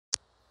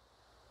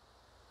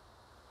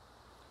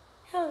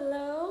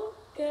Hello,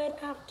 good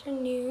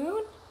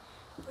afternoon.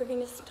 We're going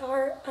to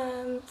start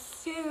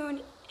soon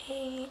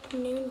a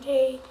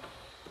noonday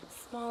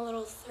small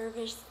little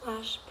service /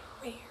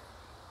 prayer.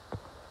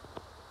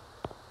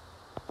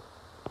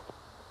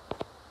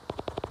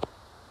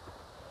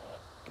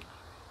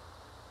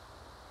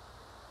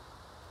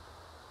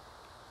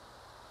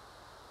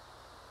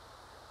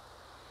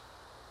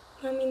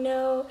 Let me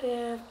know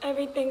if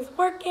everything's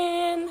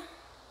working,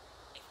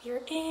 if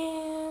you're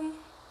in.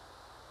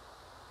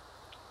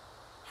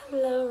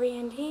 Hello,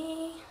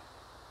 Randy.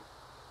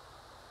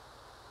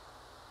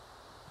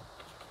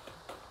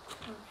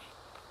 All right.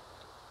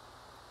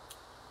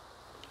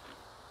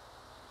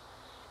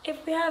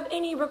 If we have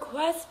any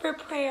requests for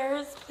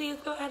prayers, please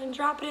go ahead and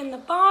drop it in the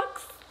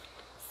box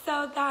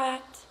so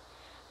that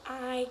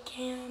I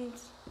can,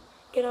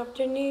 good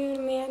afternoon,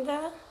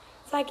 Amanda,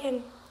 so I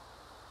can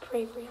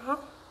pray for y'all.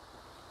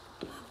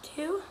 Love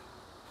to.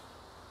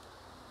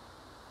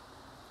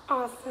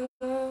 Awesome.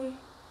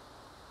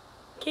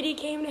 Kitty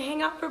came to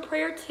hang out for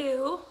prayer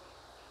too.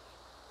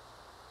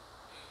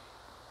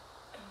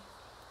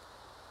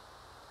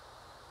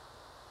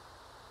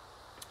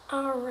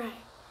 All right.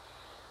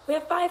 We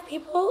have 5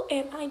 people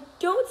and I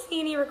don't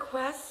see any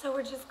requests, so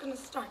we're just going to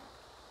start.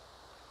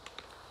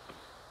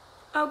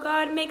 Oh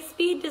God, make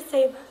speed to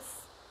save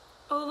us.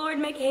 Oh Lord,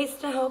 make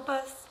haste to help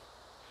us.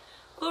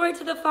 Glory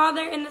to the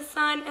Father and the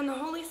Son and the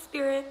Holy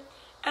Spirit,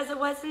 as it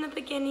was in the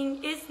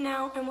beginning, is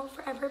now, and will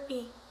forever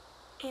be.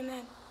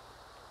 Amen.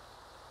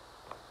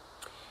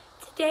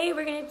 Today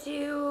we're going to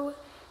do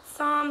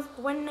Psalms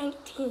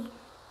 119.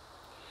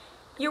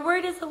 Your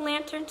word is a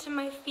lantern to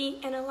my feet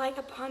and a light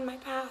upon my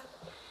path.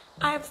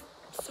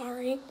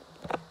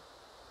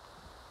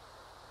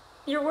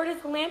 Your word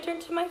is a lantern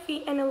to my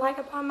feet and a light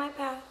upon my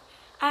path.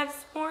 I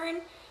have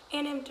sworn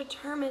and am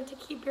determined to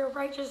keep your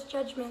righteous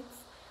judgments.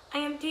 I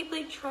am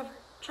deeply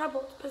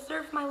troubled.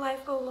 Preserve my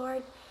life, O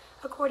Lord,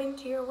 according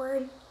to your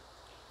word.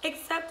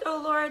 Accept, O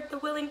Lord, the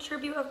willing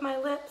tribute of my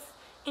lips,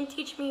 and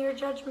teach me your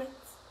judgments.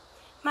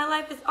 My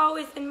life is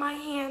always in my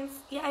hands,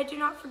 yet I do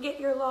not forget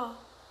your law.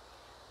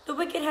 The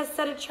wicked has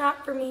set a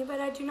trap for me, but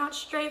I do not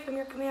stray from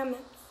your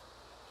commandments.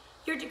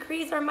 Your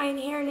decrees are my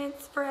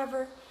inheritance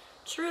forever.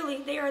 Truly,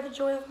 they are the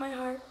joy of my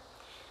heart.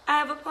 I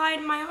have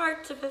applied my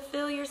heart to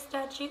fulfill your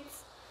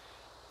statutes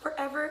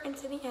forever and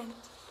to the end.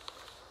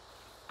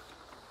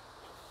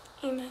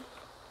 Amen.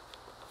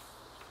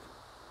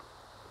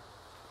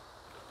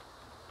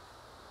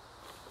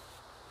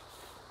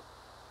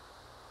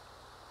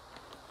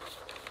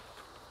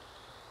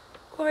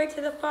 Glory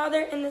to the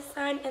Father, and the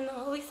Son, and the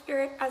Holy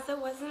Spirit, as it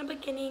was in the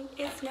beginning,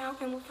 is now,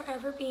 and will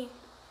forever be.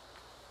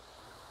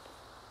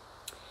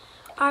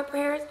 Our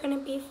prayer is going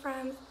to be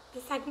from the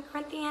 2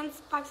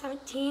 Corinthians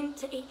 5:17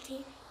 to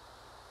 18.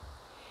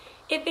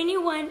 If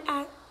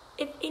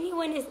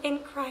anyone is in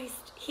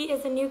Christ, he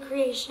is a new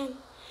creation.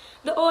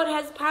 The old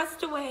has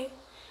passed away.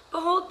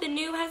 Behold, the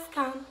new has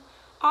come.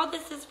 All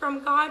this is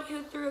from God,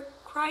 who through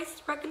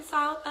Christ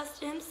reconciled us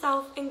to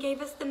himself and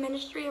gave us the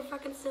ministry of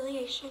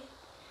reconciliation.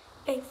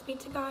 Thanks be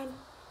to God.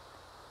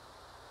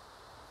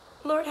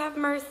 Lord, have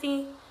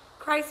mercy.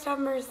 Christ, have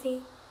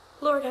mercy.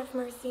 Lord, have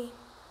mercy.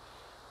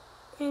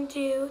 We're going to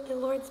do the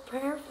Lord's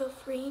Prayer. Feel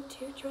free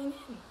to join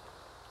in.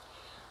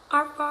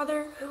 Our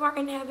Father, who art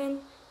in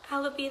heaven,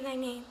 hallowed be thy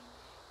name.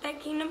 Thy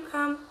kingdom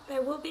come, thy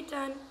will be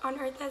done, on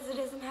earth as it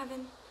is in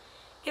heaven.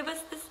 Give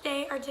us this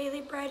day our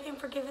daily bread, and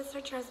forgive us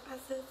our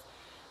trespasses,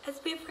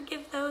 as we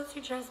forgive those who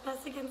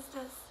trespass against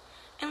us.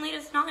 And lead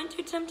us not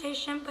into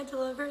temptation, but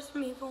deliver us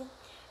from evil.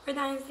 For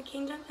thine is the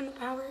kingdom, and the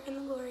power, and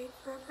the glory,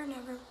 forever and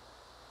ever.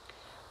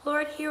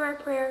 Lord, hear our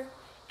prayer,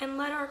 and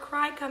let our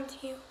cry come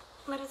to you.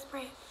 Let us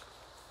pray.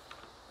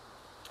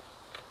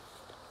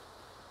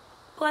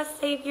 Blessed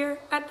Savior,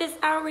 at this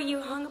hour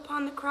you hung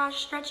upon the cross,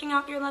 stretching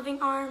out your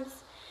loving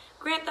arms.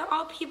 Grant that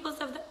all peoples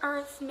of the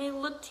earth may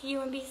look to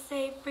you and be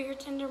saved for your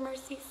tender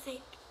mercy's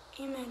sake.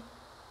 Amen.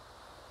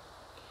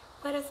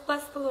 Let us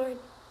bless the Lord.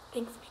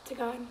 Thanks be to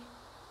God.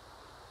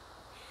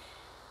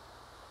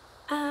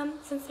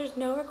 Since there's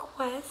no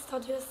request, I'll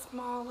do a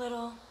small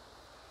little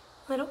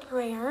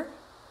prayer.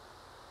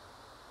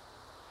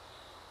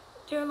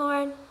 Dear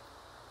Lord,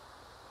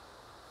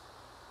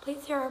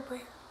 please hear our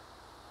prayer.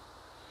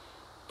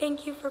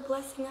 Thank you for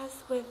blessing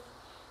us with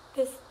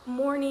this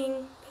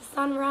morning, the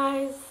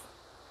sunrise,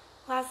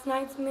 last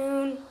night's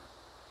moon.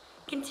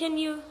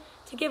 Continue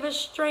to give us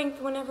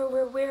strength whenever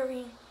we're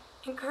weary,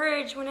 and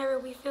courage whenever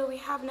we feel we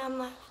have none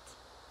left.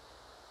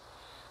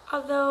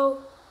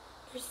 Although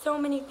there's so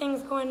many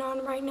things going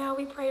on right now,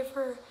 we pray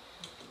for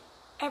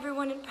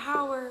everyone in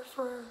power,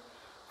 for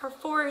our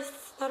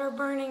forests that are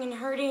burning and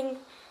hurting,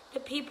 the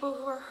people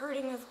who are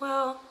hurting as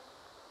well.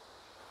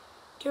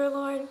 Dear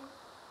Lord,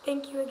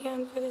 thank you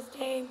again for this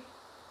day,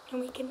 and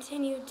we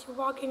continue to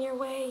walk in your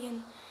way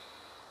and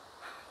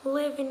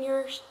live in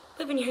your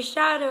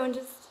shadow and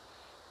just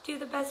do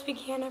the best we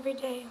can every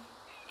day.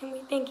 And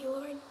we thank you,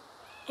 Lord.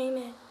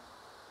 Amen.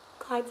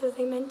 Clyde says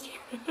amen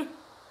too.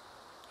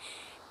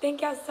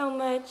 Thank y'all so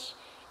much,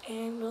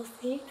 and we'll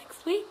see you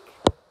next week.